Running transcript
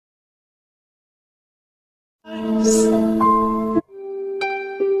Consider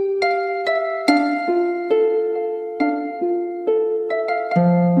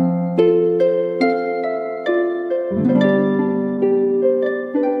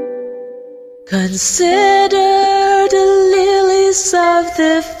the lilies of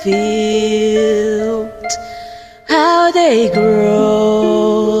the field, how they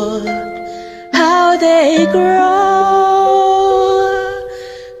grow, how they grow.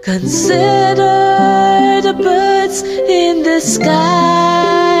 Consider the birds in the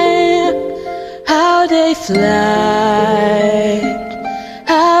sky, how they fly,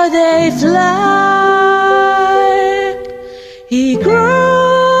 how they fly. He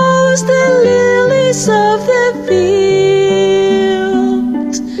grows the lilies of the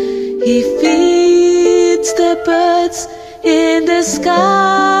field. He feeds the birds in the sky,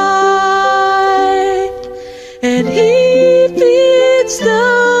 and He feeds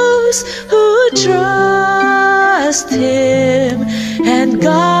those who trust Him and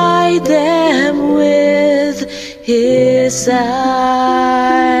guide them with His eye.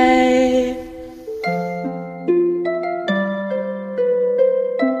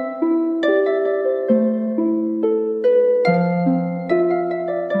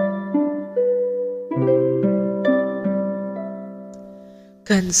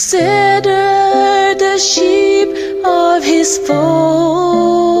 Consider the sheep of His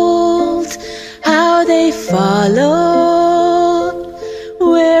fold, how they follow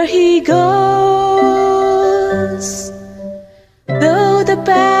where He goes. Though the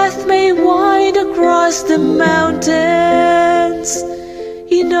path may wind across the mountains,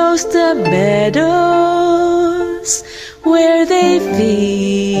 He knows the meadows where they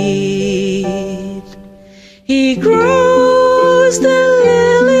feed. He grows the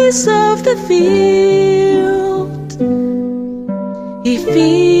lilies of the field. He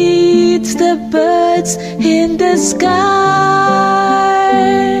feeds the birds in the sky,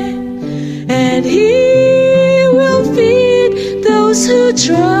 and He will feed those who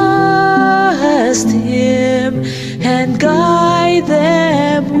trust Him and guide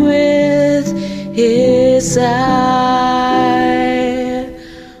them with His eye.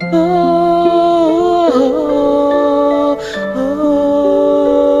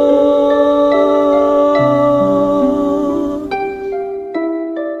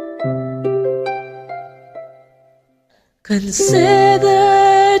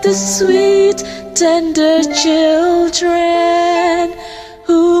 Consider the sweet, tender children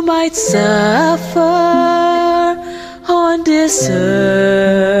who might suffer on this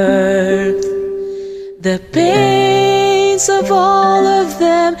earth. The pains of all of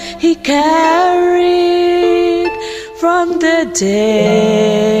them He carried from the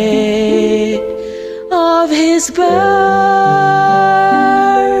day of His birth.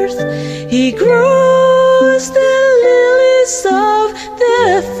 He grows the lilies of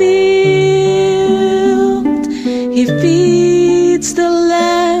the field. He feeds the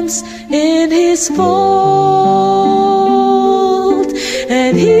lambs in His fold,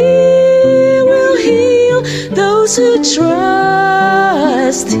 and He will heal those who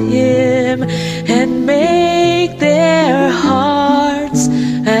trust Him and make their hearts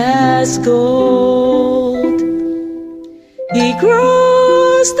as gold. He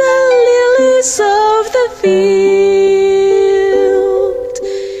grows the lilies of the field.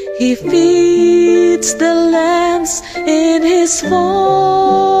 He feeds the lambs in His fold,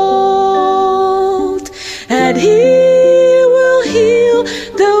 and He will heal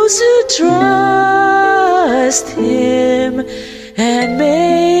those who trust Him and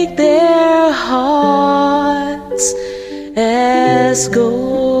make their hearts as gold.